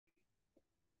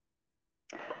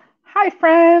Hi,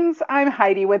 friends. I'm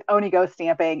Heidi with Onigo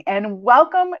Stamping, and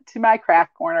welcome to my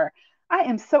craft corner. I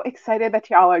am so excited that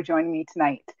y'all are joining me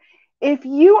tonight. If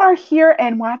you are here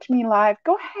and watch me live,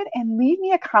 go ahead and leave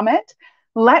me a comment.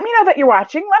 Let me know that you're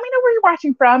watching. Let me know where you're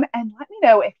watching from, and let me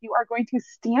know if you are going to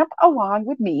stamp along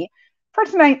with me for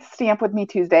tonight's Stamp With Me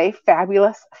Tuesday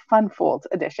Fabulous Fun Folds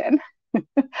edition.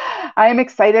 I am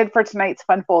excited for tonight's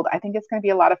Fun Fold. I think it's going to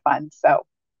be a lot of fun. So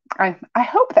I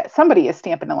hope that somebody is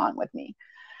stamping along with me.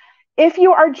 If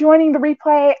you are joining the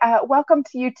replay, welcome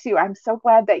to you too. I'm so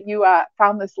glad that you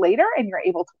found this later and you're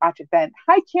able to watch it then.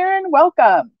 Hi, Karen.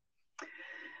 Welcome.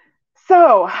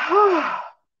 So,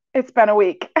 it's been a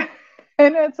week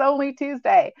and it's only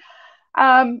Tuesday.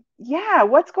 Yeah,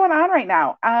 what's going on right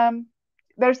now?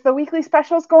 There's the weekly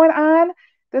specials going on.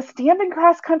 The Stampin'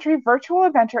 Cross Country virtual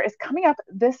adventure is coming up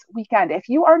this weekend. If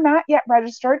you are not yet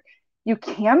registered, you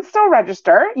can still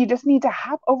register. You just need to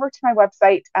hop over to my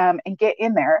website and get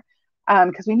in there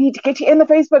because we need to get you in the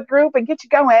Facebook group and get you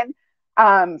going.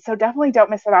 So definitely don't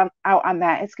miss out on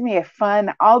that. It's going to be a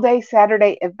fun all-day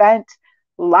Saturday event.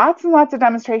 Lots and lots of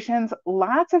demonstrations,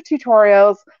 lots of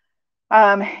tutorials,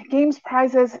 games,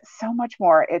 prizes, so much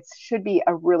more. It should be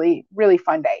a really, really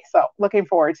fun day. So looking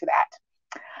forward to that.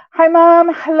 Hi,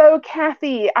 Mom. Hello,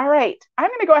 Kathy. All right, I'm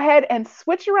going to go ahead and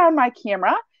switch around my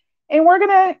camera, and we're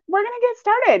gonna get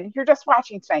started. You're just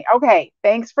watching tonight. Okay,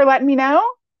 thanks for letting me know.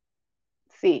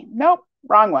 Let's see, nope,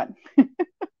 wrong one. Do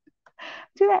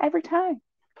that every time.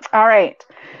 All right,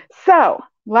 so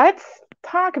let's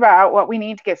talk about what we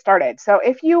need to get started. So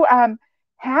if you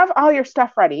have all your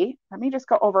stuff ready, let me just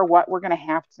go over what we're going to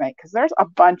have tonight because there's a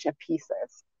bunch of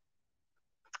pieces.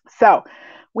 So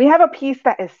we have a piece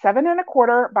that is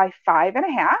 7¼ by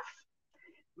 5½.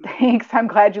 Thanks. I'm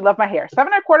glad you love my hair.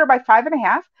 7¼ by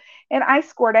 5½. And I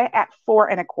scored it at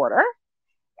 4¼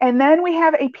 And then we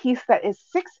have a piece that is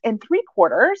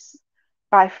 6¾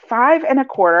 by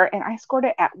 5¼ And I scored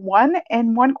it at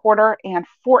 1¼ and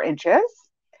 4 inches.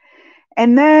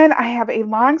 And then I have a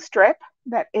long strip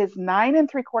that is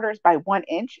 9¾ by 1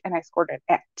 inch. And I scored it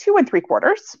at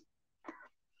 2¾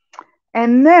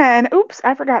 And then, oops,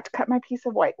 I forgot to cut my piece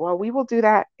of white. Well, we will do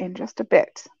that in just a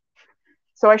bit.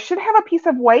 So I should have a piece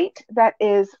of white that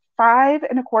is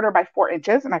 5¼ by 4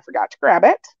 inches, and I forgot to grab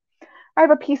it. I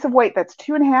have a piece of white that's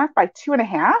 2½ by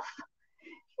 2½.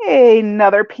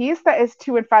 Another piece that is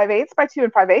 2 5/8 by 2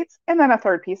 5/8, and then a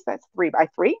third piece that's 3 by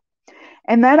 3.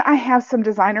 And then I have some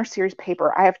designer series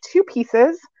paper. I have two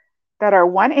pieces that are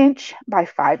 1 inch by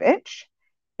 5 inch,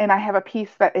 and I have a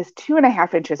piece that is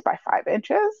 2½ inches by 5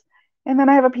 inches, and then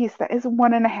I have a piece that is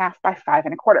 1½ by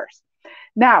 5¼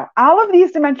 Now, all of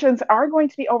these dimensions are going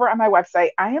to be over on my website.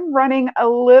 I am running a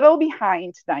little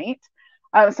behind tonight.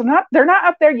 They're not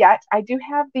up there yet. I do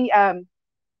have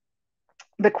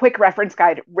the quick reference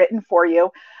guide written for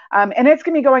you. And it's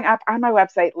going to be going up on my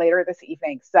website later this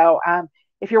evening. So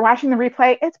if you're watching the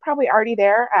replay, it's probably already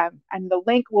there. And the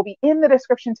link will be in the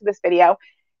description to this video.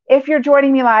 If you're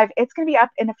joining me live, it's going to be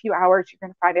up in a few hours. You're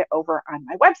going to find it over on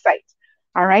my website.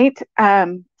 All right.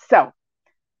 So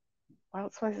what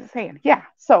else was I saying? Yeah.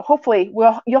 So hopefully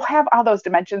you'll have all those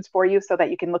dimensions for you so that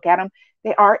you can look at them.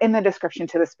 They are in the description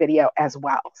to this video as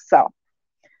well. So,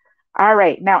 all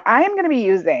right. Now I am going to be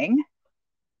using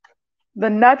the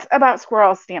Nuts About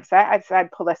Squirrels stamp set. I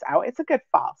decided to pull this out. It's a good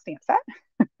fall stamp set.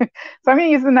 So I'm going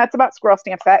to use the Nuts About Squirrel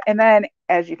stamp set. And then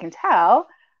as you can tell,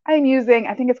 I'm using,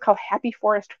 I think it's called Happy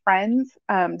Forest Friends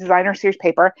designer series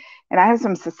paper. And I have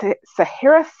some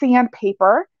Sahara sand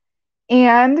paper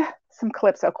and some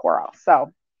Calypso coral.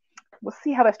 So we'll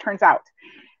see how this turns out.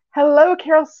 Hello,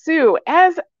 Carol Sue.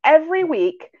 As every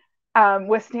week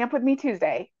with Stamp With Me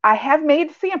Tuesday, I have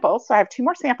made samples. So I have 2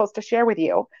 more samples to share with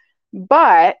you,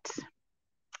 but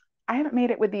I haven't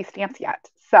made it with these stamps yet.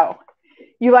 So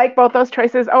you like both those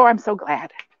choices? Oh, I'm so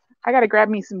glad. I got to grab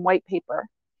me some white paper.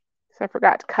 So I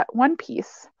forgot to cut one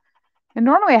piece. And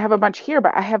normally I have a bunch here,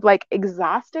 but I have like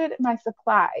exhausted my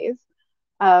supplies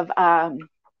of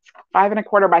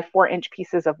 5¼ by 4 inch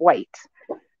pieces of white.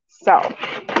 So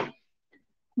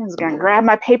I'm just going to grab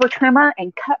my paper trimmer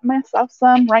and cut myself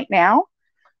some right now.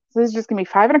 So this is just going to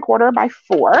be 5¼ by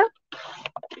 4.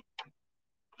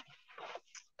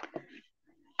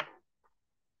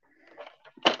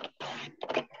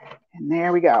 And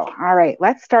there we go. All right,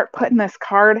 let's start putting this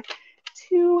card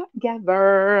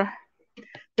together.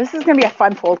 This is going to be a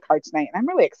fun fold card tonight. I'm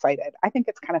really excited. I think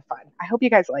it's kind of fun. I hope you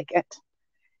guys like it.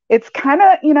 It's kind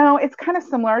of, it's kind of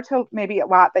similar to maybe a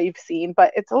lot that you've seen,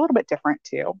 but it's a little bit different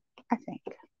too, I think.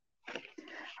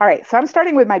 All right, so I'm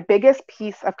starting with my biggest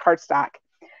piece of cardstock,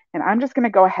 and I'm just going to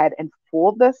go ahead and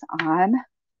fold this on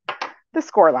the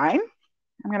score line.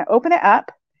 I'm going to open it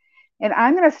up, And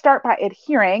I'm going to start by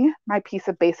adhering my piece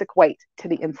of basic white to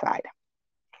the inside.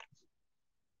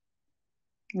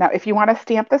 Now, if you want to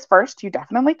stamp this first, you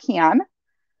definitely can.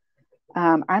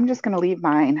 I'm just going to leave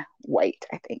mine white,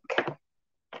 I think.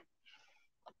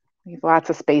 Leave lots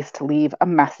of space to leave a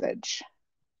message.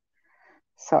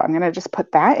 So I'm going to just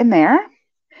put that in there.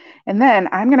 And then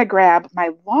I'm going to grab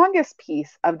my longest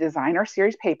piece of designer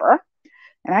series paper.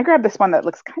 And I grabbed this one that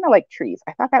looks kind of like trees.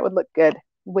 I thought that would look good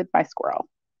with my squirrel.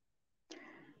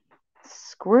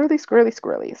 Squirrely, squirrely,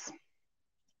 squirrelies.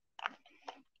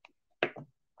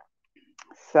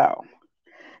 So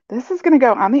this is going to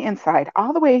go on the inside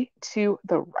all the way to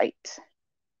the right,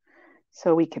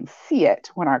 so we can see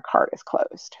it when our card is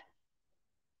closed.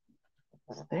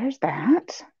 So there's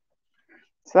that.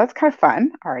 So that's kind of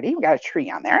fun already. We got a tree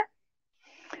on there.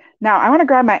 Now I want to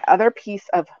grab my other piece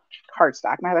of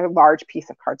cardstock, my other large piece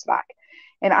of cardstock,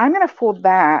 and I'm going to fold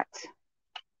that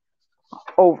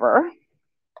over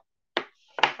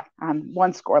on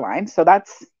one score line. So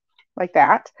that's like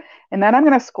that. And then I'm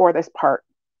going to score this part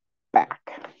back.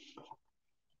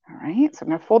 All right, so I'm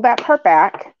going to fold that part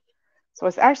back. So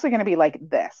it's actually going to be like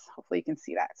this. Hopefully you can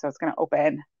see that. So it's going to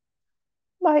open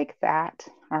like that.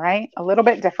 All right, a little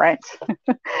bit different.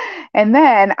 And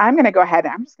then I'm going to go ahead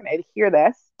and I'm just going to adhere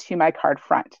this to my card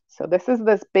front. So this is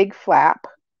this big flap.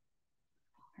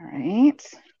 All right,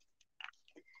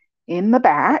 in the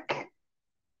back.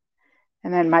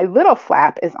 And then my little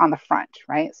flap is on the front,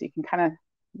 right? So you can kind of,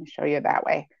 let me show you that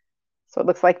way. So it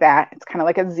looks like that. It's kind of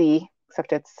like a Z,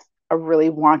 except it's a really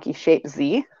wonky shaped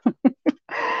Z.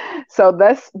 So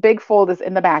this big fold is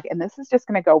in the back, and this is just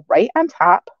going to go right on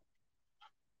top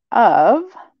of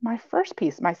my first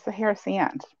piece, my Sahara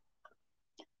sand.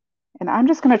 And I'm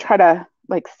just going to try to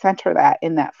like center that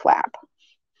in that flap.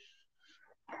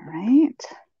 All right.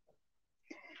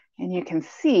 And you can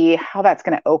see how that's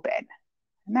going to open.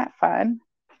 Isn't that fun?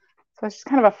 So it's just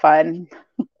kind of a fun,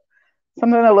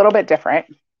 something a little bit different.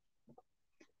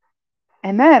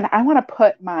 And then I want to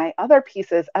put my other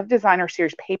pieces of designer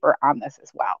series paper on this as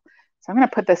well. So I'm going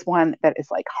to put this one that is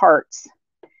like hearts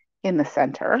in the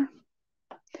center.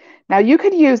 Now you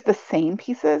could use the same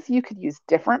pieces. You could use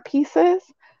different pieces.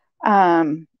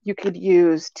 You could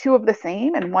use two of the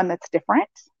same and one that's different.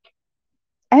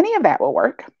 Any of that will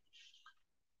work.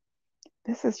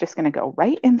 This is just going to go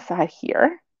right inside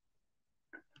here.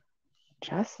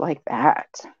 Just like that.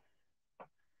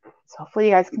 So hopefully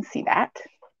you guys can see that.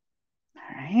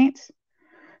 All right.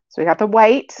 So we got the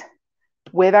white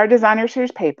with our designer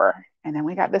series paper. And then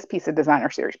we got this piece of designer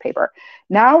series paper.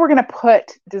 Now we're going to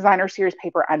put designer series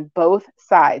paper on both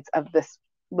sides of this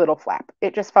little flap.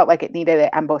 It just felt like it needed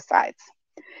it on both sides.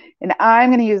 And I'm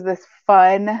going to use this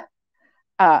fun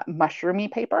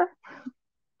mushroomy paper.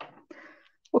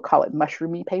 We'll call it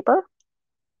mushroomy paper.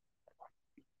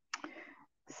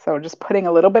 So just putting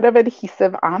a little bit of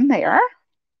adhesive on there.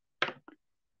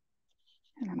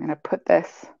 And I'm going to put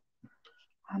this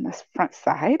on this front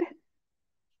side.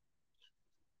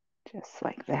 Just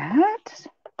like that.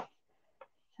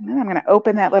 And then I'm going to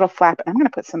open that little flap and I'm going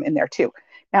to put some in there too.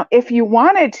 Now, if you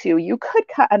wanted to, you could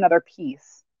cut another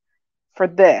piece for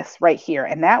this right here.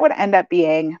 And that would end up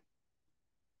being,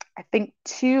 I think,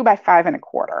 2 by 5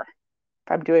 1/4,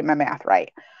 if I'm doing my math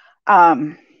right.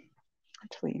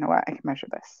 Actually, you know what? I can measure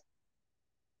this.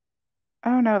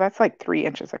 Oh no, that's like 3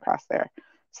 inches across there.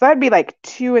 So that'd be like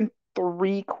 2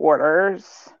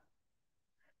 3/4.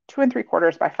 2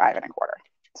 3/4 by 5 1/4.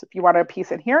 So if you want a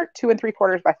piece in here, 2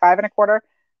 3/4 by 5 1/4,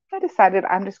 I decided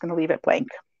I'm just going to leave it blank.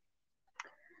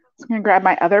 So I'm going to grab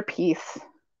my other piece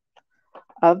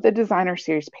of the designer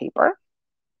series paper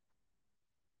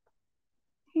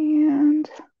and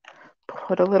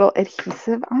put a little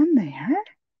adhesive on there.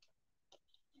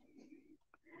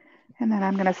 And then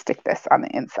I'm going to stick this on the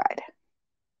inside.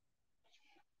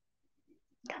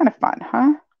 Kind of fun,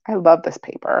 huh? I love this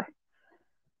paper.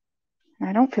 And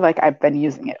I don't feel like I've been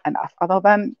using it enough. Although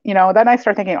then, then I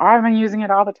start thinking, oh, I've been using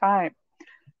it all the time.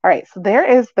 All right, so there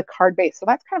is the card base. So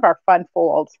that's kind of our fun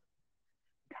fold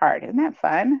card. Isn't that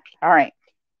fun? All right.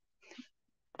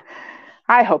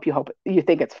 I hope you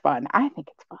think it's fun. I think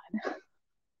it's fun.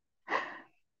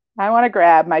 I want to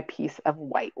grab my piece of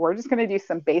white. We're just going to do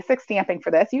some basic stamping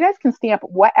for this. You guys can stamp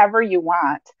whatever you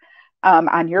want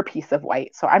on your piece of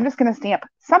white. So I'm just going to stamp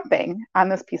something on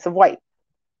this piece of white.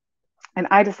 And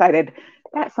I decided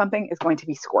that something is going to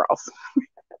be squirrels.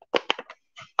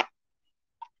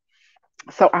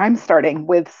 So I'm starting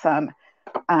with some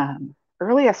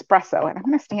early espresso, and I'm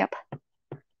going to stamp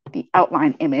the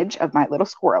outline image of my little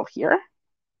squirrel here.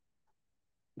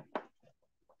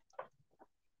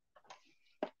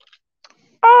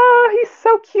 Oh, he's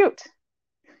so cute.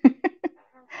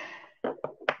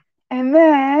 And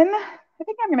then I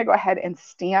think I'm going to go ahead and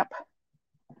stamp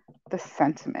the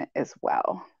sentiment as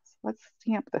well. So let's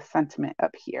stamp the sentiment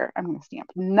up here. I'm going to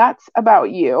stamp nuts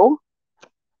about you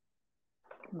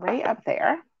right up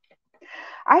there.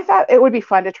 I thought it would be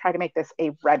fun to try to make this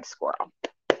a red squirrel.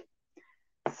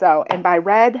 So, and by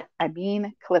red, I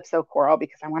mean Calypso coral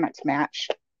because I want it to match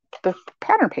the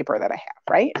pattern paper that I have,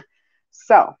 right?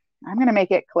 So I'm going to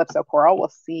make it Calypso coral. We'll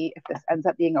see if this ends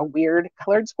up being a weird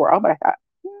colored squirrel, but I thought,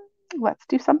 let's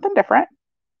do something different.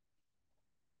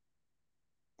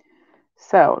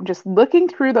 So I'm just looking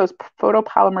through those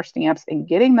photopolymer stamps and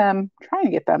getting them, trying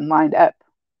to get them lined up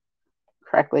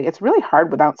correctly. It's really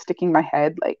hard without sticking my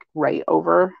head like right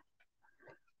over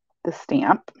the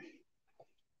stamp.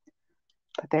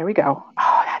 But there we go.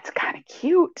 Oh, that's kind of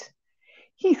cute.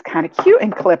 He's kind of cute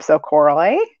in Calypso coral,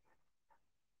 eh?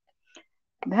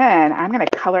 Then I'm going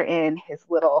to color in his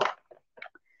little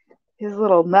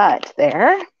nut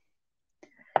there.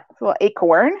 His little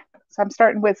acorn. So I'm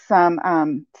starting with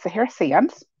some Sahara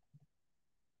sands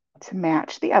to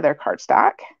match the other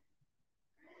cardstock.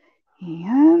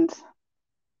 And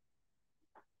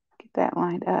get that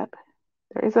lined up.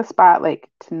 There is a spot like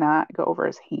to not go over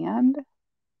his hand.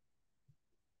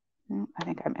 I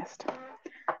think I missed.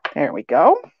 There we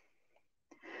go.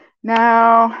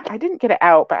 Now, I didn't get it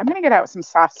out, but I'm going to get out some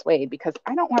soft suede because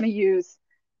I don't want to use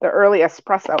the early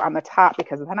espresso on the top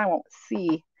because then I won't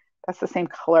see. That's the same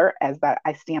color as that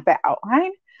I stamp that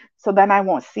outline. So then I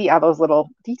won't see all those little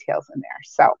details in there.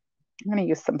 So I'm going to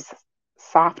use some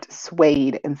soft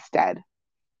suede instead.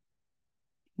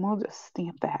 We'll just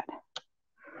stamp that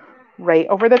right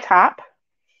over the top.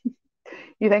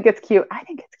 You think it's cute? I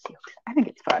think it's cute. I think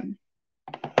it's fun.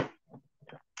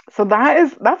 So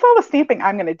that's all the stamping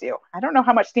I'm going to do. I don't know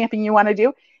how much stamping you want to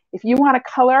do. If you want to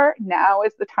color, now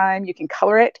is the time. You can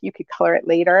color it. You could color it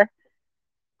later.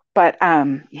 But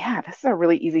yeah, this is a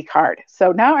really easy card.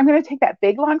 So now I'm going to take that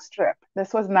big long strip.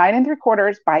 This was 9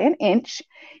 3/4 by 1 inch.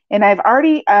 And I've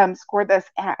already scored this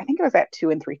at, I think it was at 2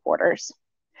 3/4.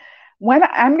 When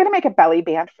I'm going to make a belly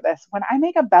band for this, when I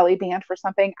make a belly band for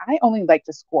something, I only like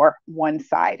to score one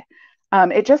side.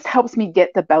 It just helps me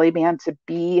get the belly band to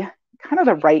be kind of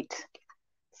the right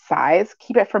size,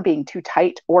 keep it from being too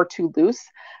tight or too loose.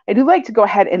 I do like to go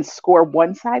ahead and score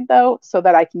one side though, so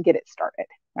that I can get it started,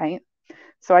 right?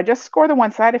 So I just score the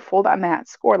one side, I fold on that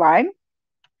score line.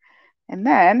 And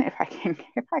then if I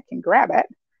can grab it,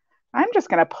 I'm just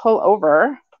going to pull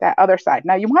over that other side.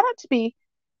 Now you want it to be,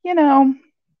 you don't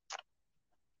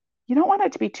want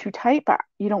it to be too tight, but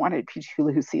you don't want it to be too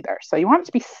loose either. So you want it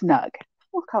to be snug.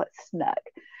 We'll call it snug.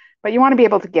 But you want to be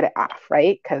able to get it off,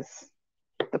 right? Because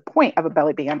the point of a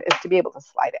belly band is to be able to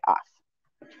slide it off.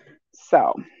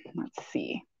 So let's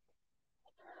see.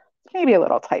 Maybe a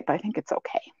little tight, but I think it's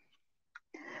okay.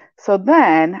 So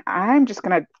then I'm just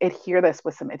going to adhere this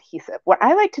with some adhesive. What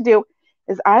I like to do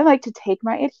is I like to take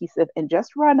my adhesive and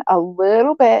just run a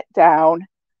little bit down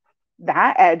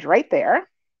that edge right there.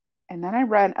 And then I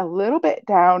run a little bit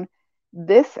down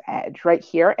this edge right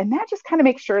here. And that just kind of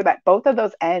makes sure that both of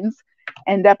those ends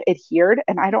end up adhered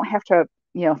and I don't have to,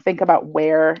 think about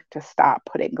where to stop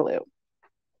putting glue.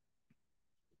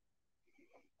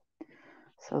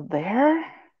 So there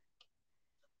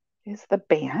is the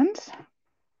band.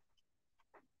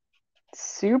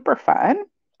 Super fun.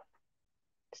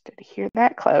 Just adhere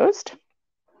that closed.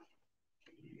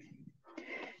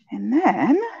 And then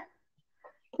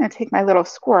I'm going to take my little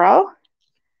squirrel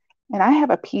and I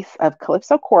have a piece of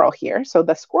Calypso coral here. So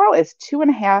the squirrel is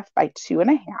 2.5 by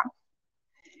 2.5.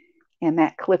 And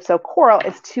that Calypso coral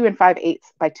is 2 5/8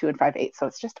 by 2 5/8. So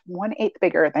it's just 1/8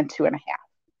 bigger than 2.5.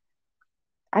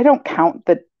 I don't count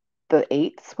the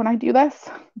eighths when I do this.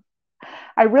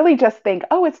 I really just think,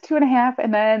 oh, it's 2.5,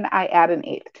 and then I add an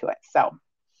 1/8 to it. So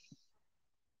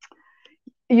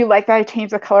you like that I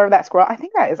changed the color of that squirrel? I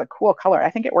think that is a cool color. I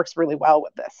think it works really well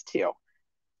with this too.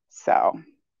 So,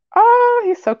 oh,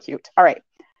 he's so cute. All right.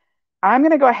 I'm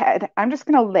going to go ahead. I'm just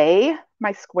going to lay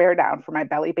my square down for my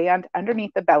belly band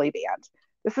underneath the belly band.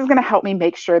 This is going to help me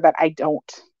make sure that I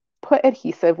don't put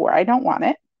adhesive where I don't want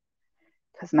it.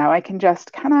 Because now I can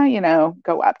just kind of,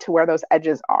 go up to where those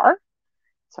edges are.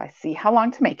 So I see how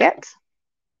long to make it.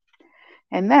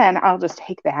 And then I'll just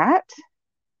take that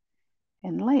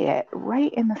and lay it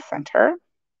right in the center.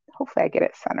 Hopefully I get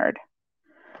it centered.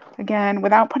 Again,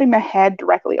 without putting my head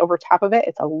directly over top of it,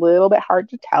 it's a little bit hard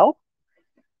to tell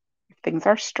if things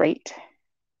are straight.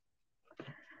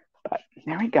 But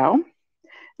there we go.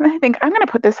 And I think I'm going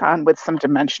to put this on with some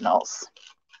dimensionals.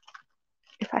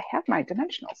 If I have my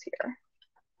dimensionals here.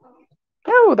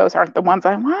 Oh, those aren't the ones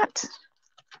I want.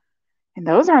 And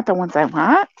those aren't the ones I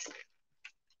want.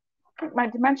 My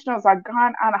dimensionals are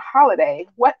gone on a holiday.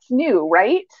 What's new,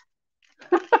 right?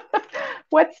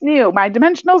 What's new? My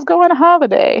dimensionals go on a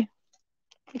holiday.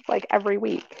 It's like every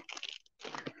week.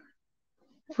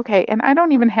 Okay, and I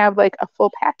don't even have like a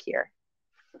full pack here.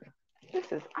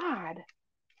 This is odd.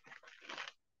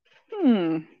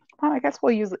 Well, I guess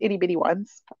we'll use itty bitty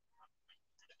ones.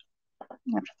 I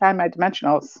have to find my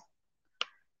dimensionals.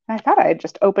 And I thought I had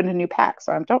just opened a new pack,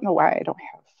 so I don't know why I don't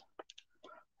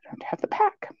have the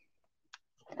pack.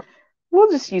 We'll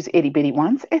just use itty bitty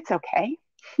ones. It's okay.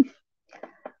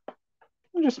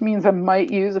 It just means I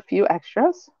might use a few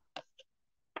extras.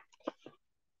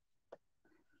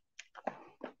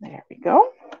 There we go.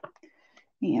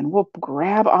 And we'll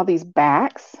grab all these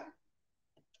backs.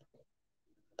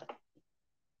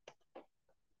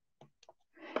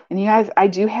 And you guys, I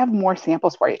do have more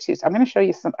samples for you too. So I'm going to show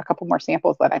you a couple more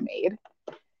samples that I made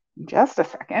in just a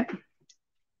second.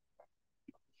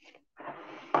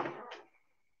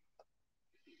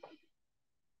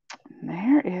 And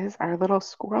there is our little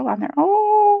squirrel on there.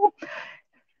 Oh,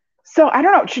 so I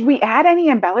don't know. Should we add any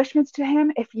embellishments to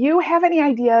him? If you have any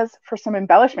ideas for some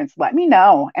embellishments, let me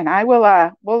know, and I will.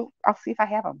 I'll see if I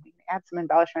have them. We can add some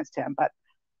embellishments to him. But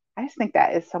I just think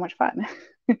that is so much fun.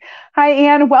 Hi,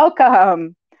 Anne.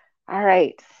 Welcome. All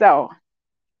right. So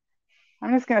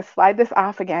I'm just going to slide this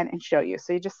off again and show you.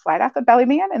 So you just slide off the belly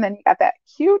band, and then you got that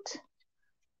cute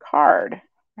card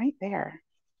right there.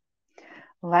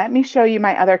 Let me show you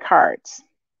my other cards.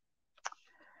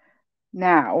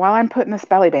 Now, while I'm putting this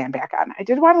belly band back on, I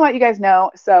did want to let you guys know,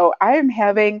 so I'm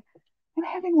having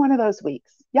one of those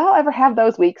weeks. Y'all ever have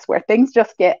those weeks where things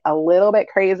just get a little bit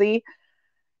crazy?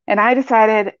 And I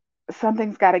decided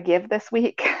something's got to give this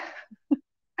week.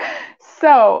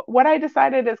 So what I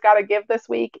decided is got to give this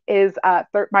week is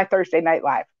my Thursday night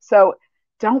live. So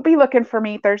don't be looking for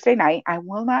me Thursday night. I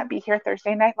will not be here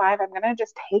Thursday night live. I'm going to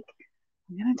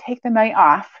take the night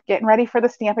off, getting ready for the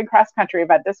Stampin' Cross Country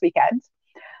event this weekend.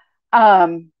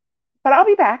 But I'll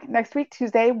be back next week,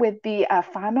 Tuesday, with the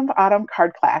Fond of Autumn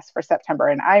card class for September.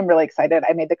 And I'm really excited.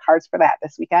 I made the cards for that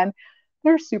this weekend.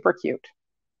 They're super cute.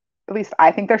 At least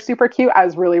I think they're super cute. I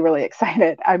was really, really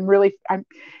excited.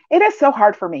 It is so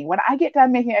hard for me when I get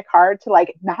done making a card to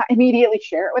like not immediately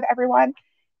share it with everyone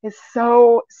is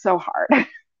so, so hard.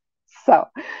 So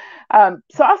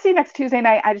I'll see you next Tuesday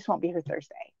night. I just won't be here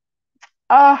Thursday.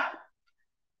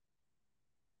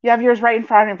 You have yours right in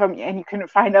front of them and you couldn't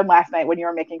find them last night when you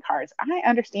were making cards. I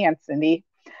understand, Cindy.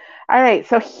 All right,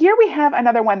 so here we have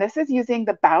another one. This is using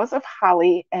the Boughs of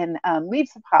Holly and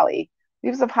Leaves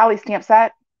of Holly stamp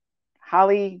set.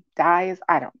 Holly dies,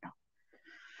 I don't know.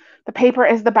 The paper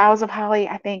is the Boughs of Holly.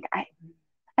 I think I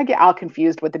get all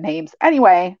confused with the names.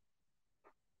 Anyway,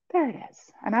 there it is.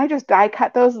 And I just die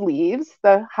cut those leaves,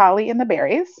 the holly and the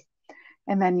berries,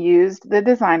 and then used the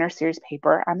designer series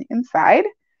paper on the inside.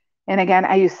 And again,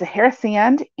 I used Sahara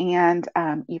Sand and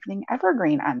Evening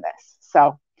Evergreen on this.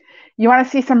 So you want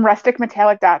to see some rustic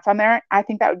metallic dots on there? I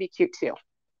think that would be cute too.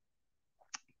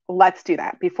 Let's do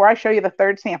that. Before I show you the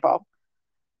third sample,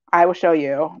 I will show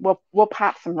you, we'll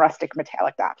pop some rustic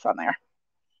metallic dots on there.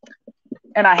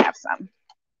 And I have some.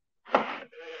 All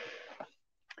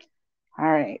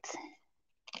right.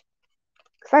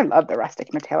 Because I love the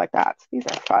rustic metallic dots. These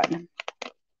are fun.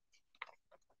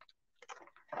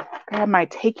 Grab my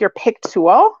take your pick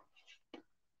tool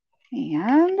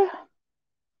and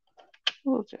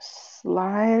we'll just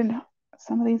slide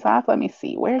some of these off. Let me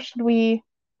see, where should we?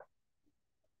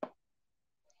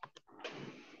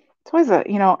 It's always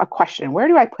a question. Where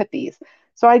do I put these?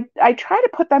 So I try to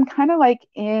put them kind of like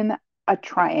in a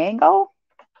triangle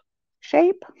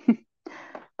shape,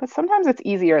 but sometimes it's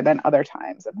easier than other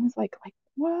times. I'm always like,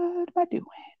 what am I doing?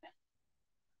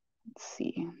 Let's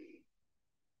see.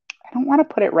 I don't want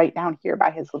to put it right down here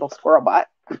by his little squirrel butt.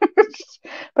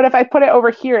 But if I put it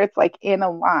over here, it's like in a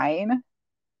line.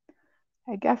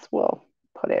 I guess we'll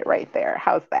put it right there.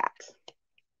 How's that?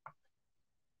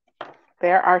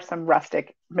 There are some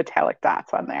rustic metallic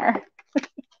dots on there.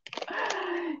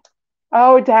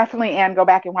 Oh, definitely, Anne. Go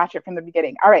back and watch it from the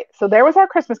beginning. All right, so there was our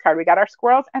Christmas card. We got our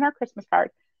squirrels and our Christmas card.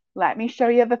 Let me show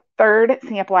you the third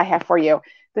sample I have for you.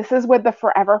 This is with the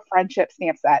Forever Friendship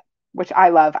stamp set, which I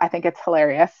love. I think it's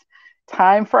hilarious.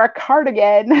 Time for a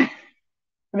cardigan.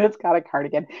 And it's got a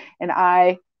cardigan. And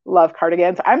I love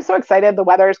cardigans. I'm so excited. The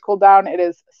weather has cooled down. It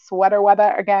is sweater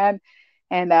weather again.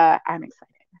 And I'm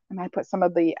excited. And I put some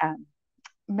of the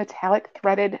metallic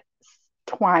threaded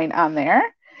twine on there.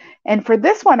 And for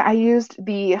this one, I used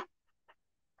the,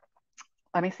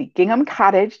 let me see, Gingham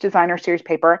Cottage Designer Series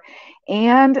paper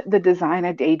and the Design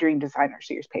a Daydream Designer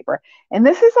Series paper. And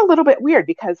this is a little bit weird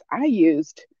because I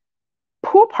used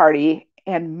Pool Party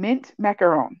and mint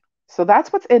macaron. So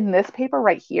that's what's in this paper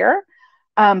right here.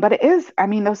 But it is, I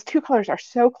mean, those two colors are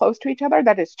so close to each other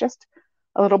that it's just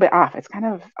a little bit off. It's kind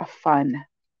of a fun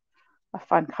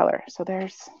color. So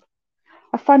there's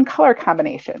a fun color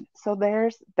combination. So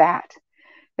there's that.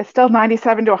 It's still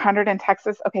 97 to 100 in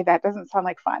Texas. Okay, that doesn't sound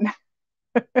like fun.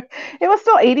 It was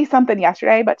still 80 something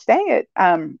yesterday, but today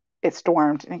it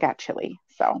stormed and it got chilly.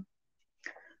 So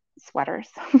sweaters.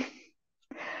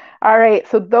 All right,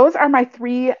 so those are my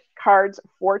three cards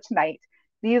for tonight.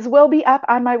 These will be up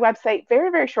on my website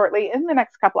very, very shortly. In the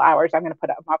next couple hours, I'm going to put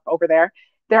them up over there.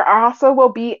 There also will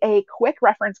be a quick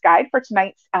reference guide for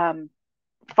tonight's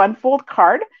fun fold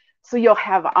card. So you'll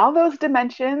have all those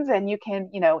dimensions and you can,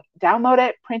 download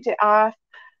it, print it off,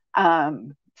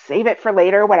 save it for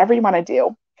later, whatever you want to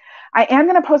do. I am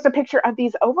going to post a picture of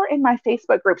these over in my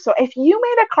Facebook group. So if you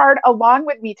made a card along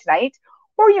with me tonight,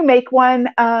 or you make one,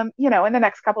 in the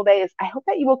next couple days, I hope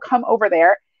that you will come over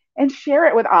there and share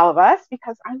it with all of us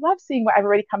because I love seeing what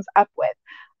everybody comes up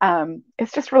with.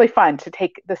 It's just really fun to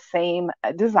take the same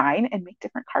design and make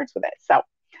different cards with it. So,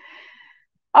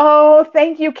 oh,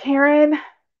 thank you, Karen.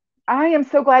 I am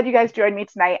so glad you guys joined me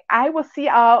tonight. I will see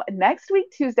y'all next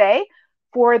week, Tuesday,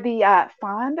 for the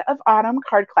Fond of Autumn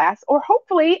card class, or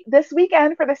hopefully this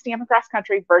weekend for the Stampin' Cross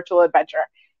Country virtual adventure.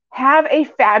 Have a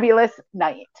fabulous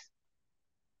night.